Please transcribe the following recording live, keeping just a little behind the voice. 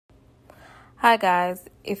Hi guys,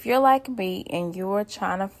 if you're like me and you're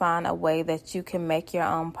trying to find a way that you can make your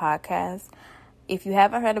own podcast, if you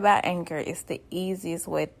haven't heard about Anchor, it's the easiest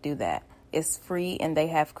way to do that. It's free and they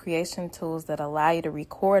have creation tools that allow you to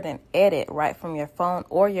record and edit right from your phone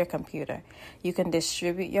or your computer. You can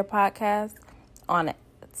distribute your podcast on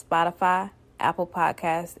Spotify, Apple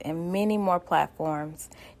Podcasts, and many more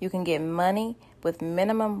platforms. You can get money with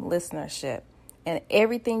minimum listenership, and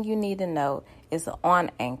everything you need to know is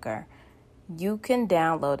on Anchor. You can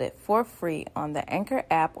download it for free on the Anchor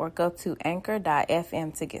app or go to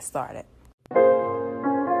anchor.fm to get started.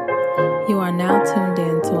 You are now tuned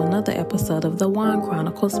in to another episode of the Wine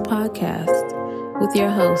Chronicles podcast with your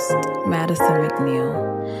host, Madison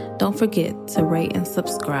McNeil. Don't forget to rate and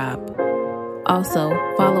subscribe. Also,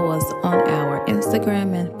 follow us on our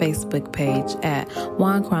Instagram and Facebook page at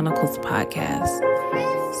Wine Chronicles Podcast.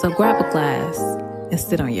 So grab a glass and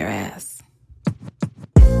sit on your ass.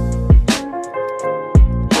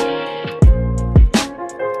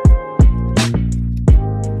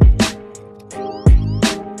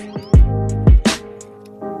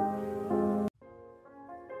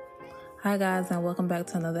 Hi guys, and welcome back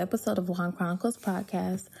to another episode of Wine Chronicles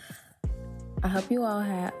Podcast. I hope you all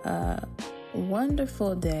had a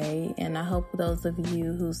wonderful day, and I hope those of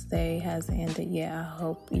you whose day hasn't ended yet, I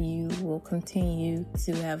hope you will continue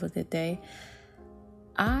to have a good day.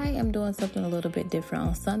 I am doing something a little bit different.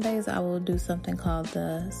 On Sundays, I will do something called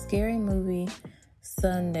the Scary Movie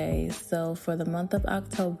Sundays. So for the month of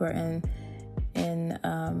October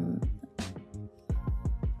and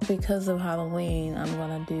because of Halloween, I'm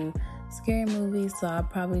going to do scary movies, so I'll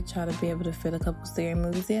probably try to be able to fit a couple scary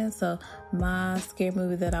movies in. So my scary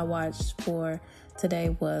movie that I watched for today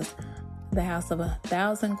was The House of a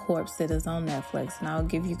Thousand Corpses. It is on Netflix, and I'll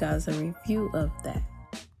give you guys a review of that.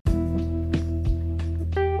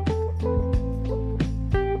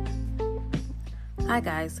 Hi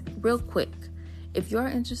guys, real quick. If you're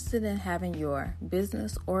interested in having your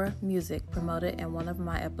business or music promoted in one of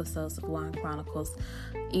my episodes of Wine Chronicles,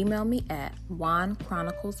 email me at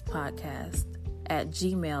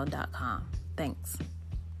winechroniclespodcast@gmail.com. Thanks.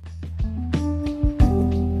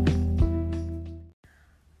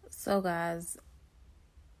 So guys,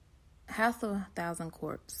 House of a Thousand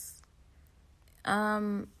Corpses.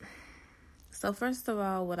 So first of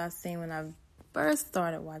all, what I seen when I first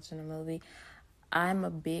started watching the movie, I'm a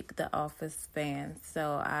big The Office fan,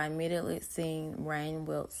 so I immediately seen Rainn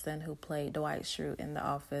Wilson, who played Dwight Schrute in The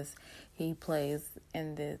Office. He's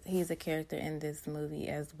a character in this movie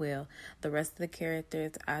as well. The rest of the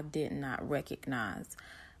characters I did not recognize.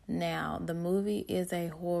 Now, the movie is a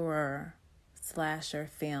horror slasher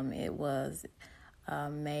film. It was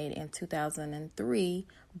made in 2003,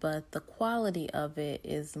 but the quality of it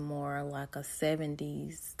is more like a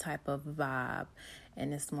 70s type of vibe,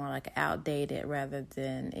 and it's more like outdated rather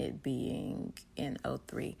than it being in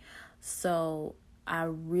 03. So I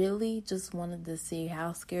really just wanted to see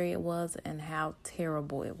how scary it was and how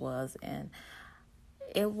terrible it was, and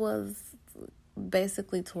it was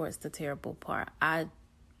basically towards the terrible part. I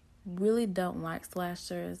really don't like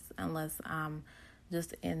slashers unless I'm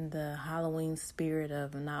just in the Halloween spirit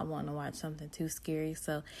of not wanting to watch something too scary.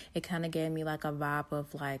 So it kind of gave me like a vibe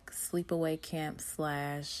of like Sleepaway Camp /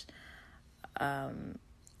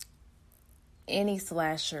 any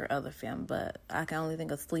slasher other film, but I can only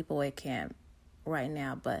think of Sleepaway Camp right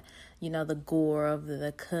now. But you know, the gore of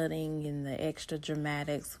the cutting and the extra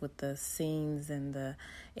dramatics with the scenes and the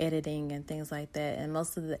editing and things like that. And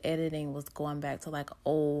most of the editing was going back to like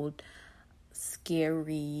old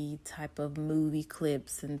scary type of movie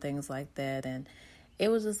clips and things like that, and it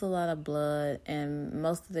was just a lot of blood. And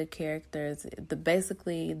most of the characters,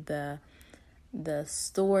 the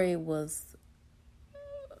story was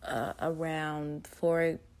around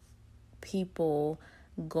 4 people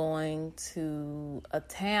going to a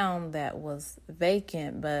town that was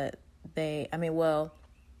vacant, but they were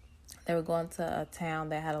going to a town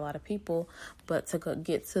that had a lot of people, but to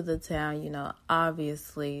get to the town, you know,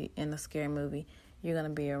 obviously in a scary movie, you're going to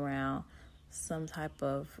be around some type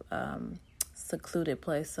of secluded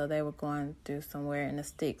place. So they were going through somewhere in the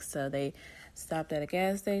sticks. So they stopped at a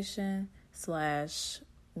gas station /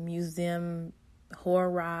 museum horror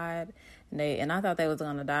ride. And I thought they was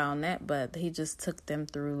going to die on that, but he just took them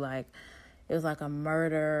through it was like a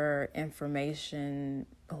murder information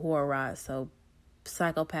horror ride. So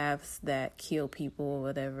psychopaths that kill people or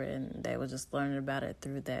whatever, and they were just learning about it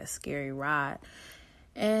through that scary ride.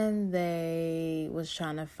 And they was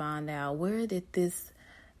trying to find out, where did this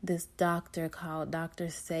doctor called Dr.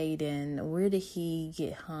 Sadin, where did he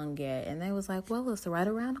get hung at? And they was like, well, it's right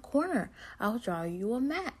around the corner. I'll draw you a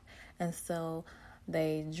map. And so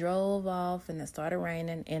They drove off and it started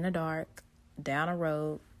raining in the dark. Down a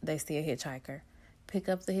road, they see a hitchhiker. Pick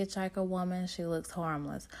up the hitchhiker woman. She looks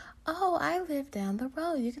harmless. Oh, I live down the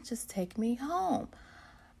road. You can just take me home.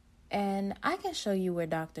 And I can show you where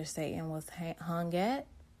Dr. Satan was hung at.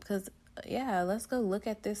 Because, yeah, let's go look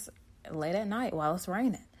at this late at night while it's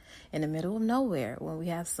raining. In the middle of nowhere when we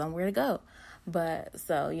have somewhere to go. But,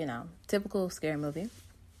 so, you know, typical scary movie.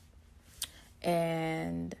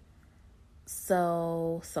 And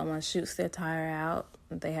so someone shoots their tire out.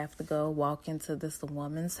 They have to go walk into this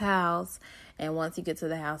woman's house. And once you get to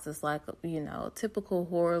the house, it's like, you know, typical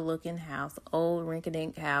horror-looking house. Old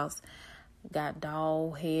rinky-dink house. Got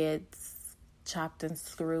doll heads chopped and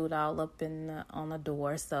screwed all up on the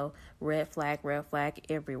door. So red flag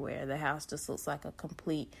everywhere. The house just looks like a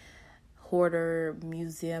complete hoarder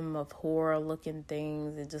museum of horror looking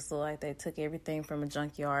things. It just looked like they took everything from a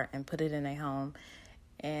junkyard and put it in a home.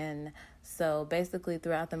 And so basically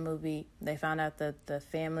throughout the movie, they found out that the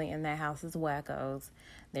family in that house is wackos.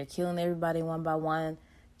 They're killing everybody one by one,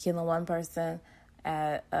 killing one person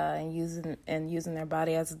and using their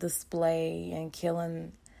body as a display and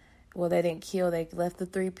killing. Well, they didn't kill. They left the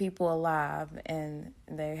 3 people alive, and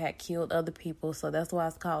they had killed other people. So that's why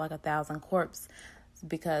it's called like 1,000 corpses,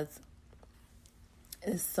 because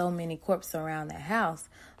there's so many corpses around that house.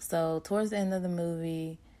 So towards the end of the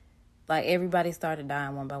movie, like everybody started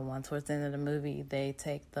dying one by one. Towards the end of the movie, they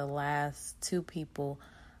take the last 2 people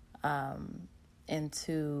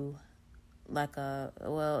into like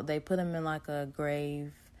they put them in like a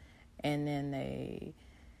grave, and then they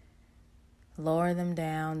lower them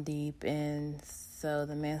down deep. And so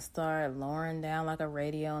the men start lowering down like a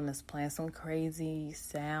radio, and it's playing some crazy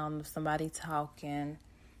sound of somebody talking,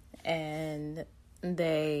 and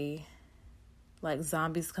they like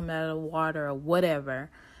zombies come out of the water or whatever,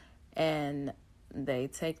 and they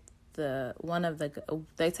take the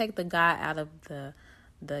guy out of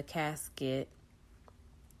the casket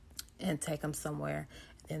and take him somewhere.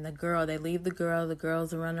 And they leave the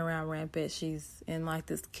girl's running around rampant. She's in like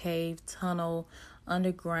this cave tunnel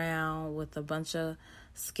underground with a bunch of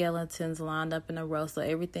skeletons lined up in a row. So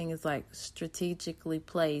everything is like strategically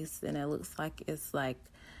placed, and it looks like it's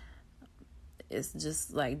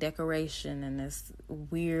just like decoration and this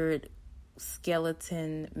weird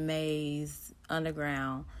skeleton maze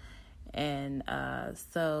underground. And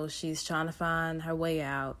so she's trying to find her way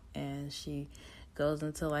out, and she goes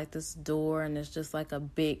into like this door, and it's just like a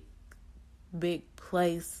big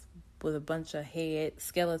place with a bunch of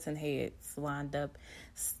skeleton heads lined up,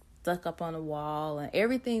 stuck up on the wall, and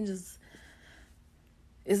everything it's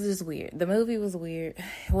just weird. The movie was weird.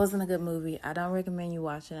 It wasn't a good movie. I don't recommend you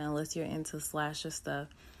watching it unless you're into slasher stuff.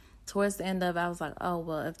 Towards the end of it, I was like, oh,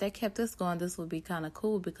 well, if they kept this going, this would be kind of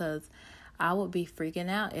cool, because I would be freaking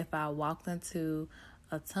out if I walked into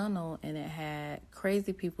a tunnel and it had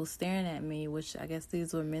crazy people staring at me, which I guess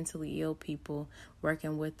these were mentally ill people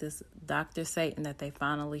working with this Dr. Satan that they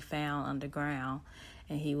finally found underground.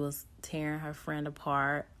 And he was tearing her friend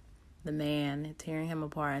apart, the man tearing him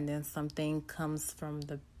apart, and then something comes from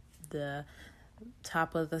the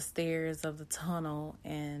top of the stairs of the tunnel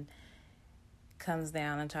and comes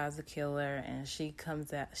down and tries to kill her, and she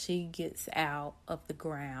gets out of the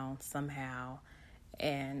ground somehow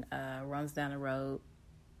and runs down the road.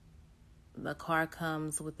 The car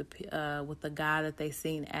comes with the guy that they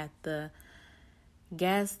seen at the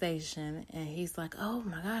gas station, and he's like, oh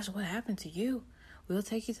my gosh, what happened to you? We'll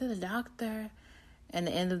take you to the doctor. And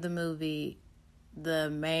the end of the movie, the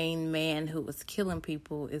main man who was killing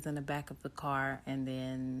people is in the back of the car, and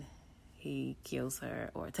then he kills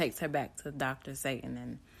her or takes her back to Dr. Satan,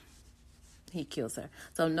 and he kills her.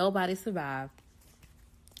 So nobody survived.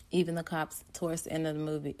 Even the cops towards the end of the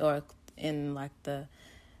movie, or in like the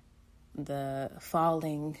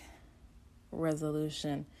falling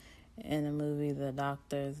resolution in the movie,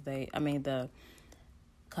 the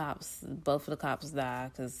cops, both of the cops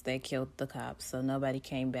died because they killed the cops. So nobody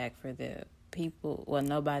came back for the people. Well,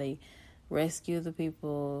 nobody rescued the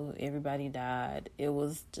people. Everybody died. It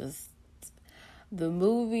was just the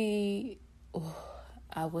movie. Oh,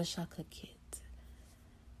 I wish I could get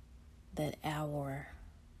that hour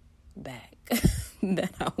back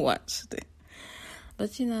that I watched it.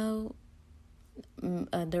 But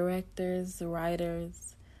directors,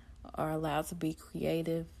 writers are allowed to be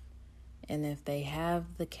creative, and if they have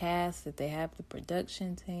the cast, if they have the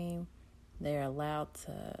production team, they're allowed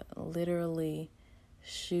to literally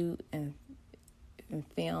shoot and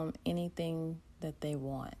film anything that they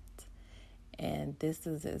want. And this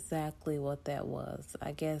is exactly what that was.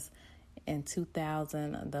 I guess in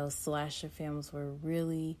 2000, those slasher films were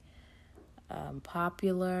really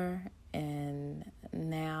popular, And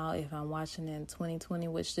now if I'm watching it in 2020,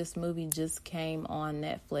 which this movie just came on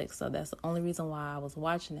Netflix, so that's the only reason why I was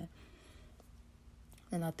watching it.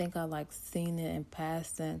 And I think I seen it in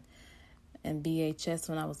passing and VHS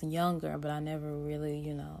when I was younger, but I never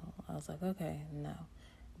really, I was like, okay, no.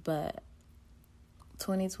 But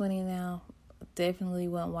 2020 now, definitely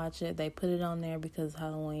won't watch it. They put it on there because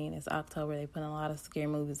Halloween is October. They put a lot of scary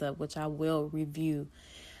movies up, which I will review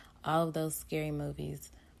all of those scary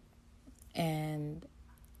movies. And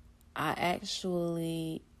I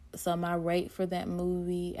actually, so my rate for that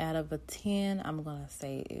movie out of a 10, I'm going to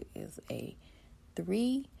say it is a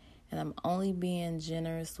 3. And I'm only being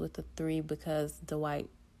generous with the 3 because Dwight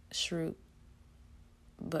Schrute,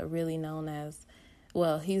 but really known as,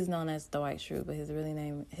 well, he's known as Dwight Schrute, but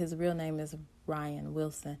his real name is Ryan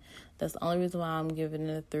Wilson. That's the only reason why I'm giving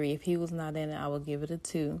it a 3. If he was not in it, I would give it a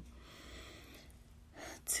 2.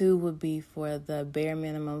 2 would be for the bare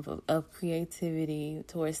minimum of creativity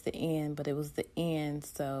towards the end, but it was the end,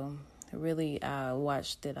 so really I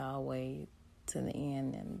watched it all the way to the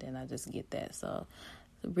end, and then I just get that. So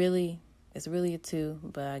really, it's really a 2,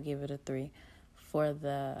 but I give it a 3 for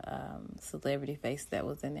the celebrity face that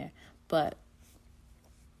was in there. But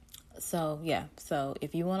so yeah, so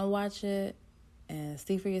if you want to watch it and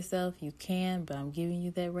see for yourself, you can, but I'm giving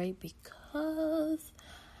you that rate because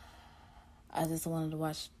I just wanted to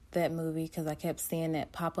watch that movie because I kept seeing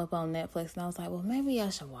that pop up on Netflix, and I was like, well, maybe I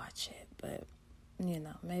should watch it. But,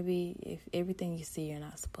 maybe if everything you see, you're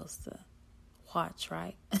not supposed to watch,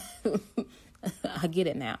 right? I get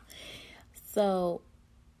it now. So,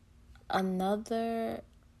 another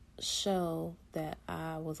show that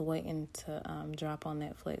I was waiting to drop on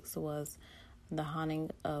Netflix was The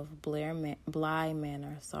Haunting of Bly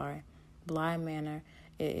Manor. Bly Manor.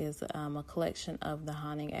 It is a collection of The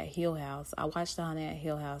Haunting at Hill House. I watched The Haunting at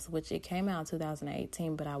Hill House, which it came out in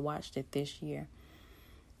 2018, but I watched it this year.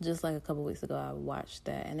 Just like a couple weeks ago, I watched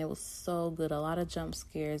that, and it was so good. A lot of jump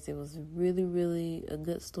scares. It was really, really a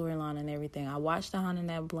good storyline and everything. I watched The Haunting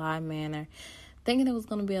at Bly Manor, thinking it was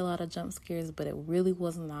going to be a lot of jump scares, but it really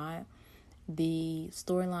was not. The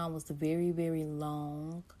storyline was very, very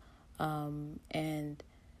long, and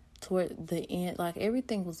toward the end,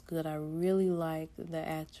 everything was good. I really liked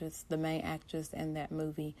the main actress in that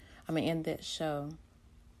movie. In that show.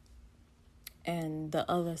 And the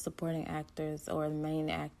other supporting actors or the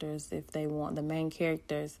main actors, if they want the main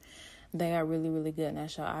characters, they are really, really good in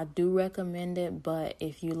that show. I do recommend it, but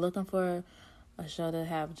if you're looking for a show to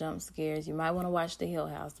have jump scares, you might want to watch The Hill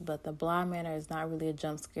House. But The Bly Manor is not really a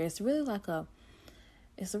jump scare. It's really like a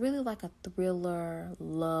thriller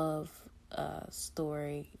love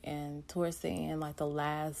story, and towards the end, the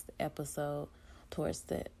last episode, towards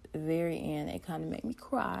the very end, it kind of made me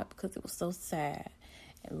cry because it was so sad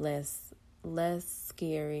and less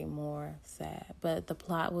scary, more sad. But the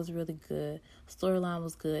plot was really good. Storyline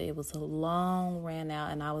was good. It was a long ran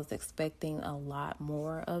out, and I was expecting a lot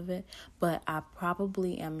more of it. But I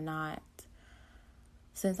probably am not,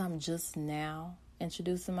 since I'm just now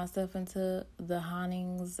introducing myself into the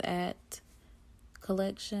Hauntings at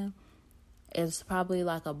collection. It's probably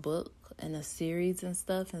like a book and a series and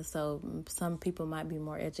stuff, and so some people might be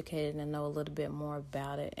more educated and know a little bit more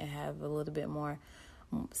about it and have a little bit more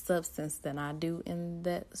substance than I do in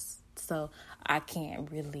that. So I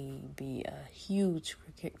can't really be a huge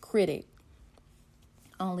critic,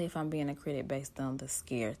 only if I'm being a critic based on the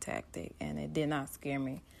scare tactic, and it did not scare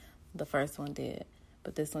me. The first one did,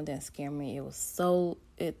 but this one didn't scare me.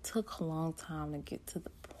 It took a long time to get to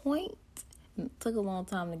the point. It took a long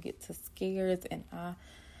time to get to scares, and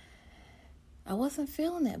I wasn't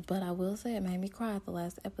feeling it, but I will say it made me cry at the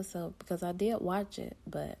last episode because I did watch it,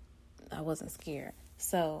 but I wasn't scared.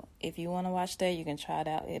 So if you want to watch that, you can try it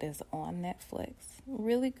out. It is on Netflix.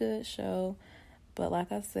 Really good show, but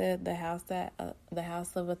like I said, the House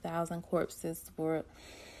of a Thousand Corpses The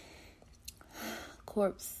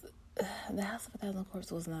House of a Thousand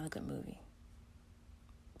Corpses was not a good movie.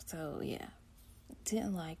 So yeah,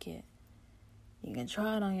 didn't like it. You can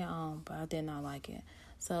try it on your own, but I did not like it.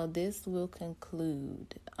 So this will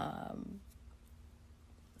conclude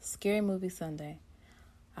Scary Movie Sunday.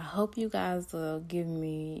 I hope you guys will give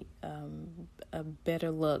me a better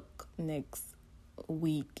look next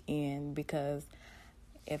weekend, because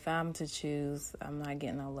if I'm to choose, I'm not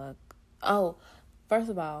getting no luck. Oh, first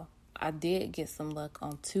of all, I did get some luck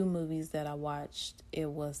on 2 movies that I watched. It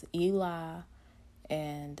was Eli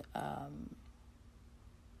and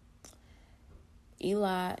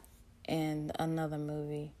another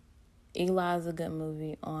movie. Eli is a good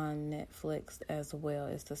movie on Netflix as well.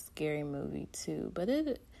 It's a scary movie too, but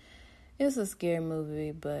it It's a scary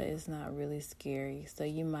movie, but it's not really scary. So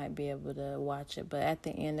you might be able to watch it. But at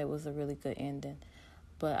the end, it was a really good ending.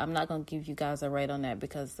 But I'm not going to give you guys a rate on that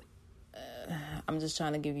because I'm just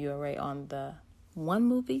trying to give you a rate on the one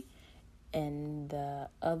movie and the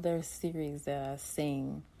other series that I've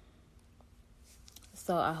seen.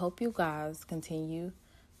 So I hope you guys continue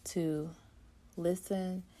to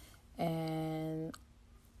listen and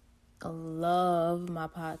love my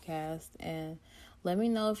podcast, and let me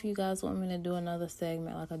know if you guys want me to do another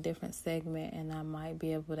segment, like a different segment, and I might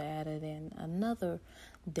be able to add it in another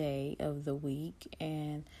day of the week.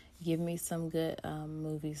 And give me some good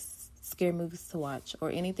movies, scary movies to watch, or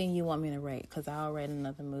anything you want me to rate, because I'll rate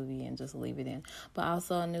another movie and just leave it in. But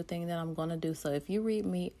also a new thing that I'm going to do, so if you read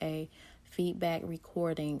me a feedback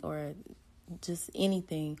recording or just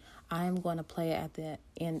anything, I am going to play it at the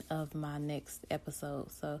end of my next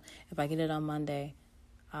episode. So if I get it on Monday,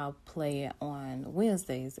 I'll play it on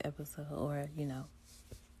Wednesday's episode, or,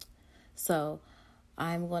 So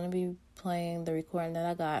I'm going to be playing the recording that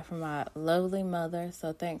I got from my lovely mother.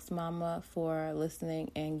 So thanks, Mama, for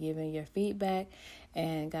listening and giving your feedback.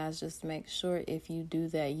 And guys, just make sure if you do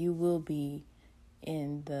that, you will be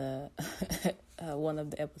in the one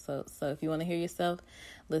of the episodes. So if you want to hear yourself,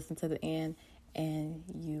 listen to the end, and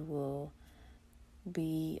you will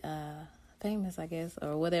be famous, I guess,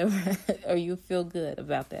 or whatever, or you feel good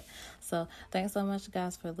about that. So thanks so much,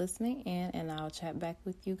 guys, for listening in, and I'll chat back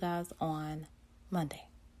with you guys on Monday.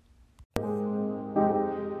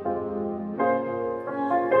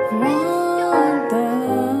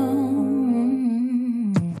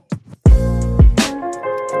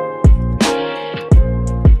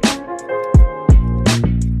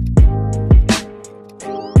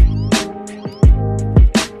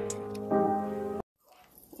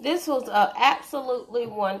 This was an absolutely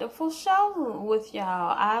wonderful show with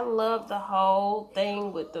y'all. I love the whole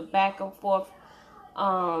thing with the back and forth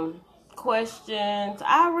questions.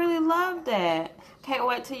 I really love that. Can't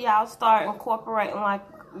wait till y'all start incorporating like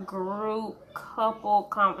group couple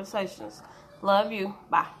conversations. Love you.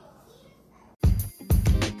 Bye.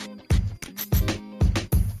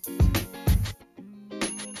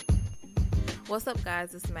 What's up,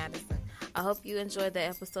 guys? It's Madison. I hope you enjoyed the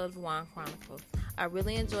episode of Wine Chronicles. I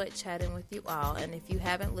really enjoyed chatting with you all, and if you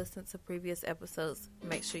haven't listened to previous episodes,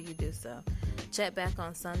 make sure you do so. Check back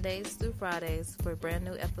on Sundays through Fridays for brand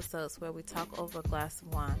new episodes where we talk over a glass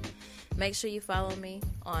of wine. Make sure you follow me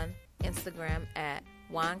on Instagram at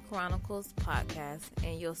Wine Chronicles Podcast,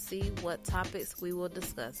 and you'll see what topics we will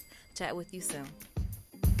discuss. Chat with you soon.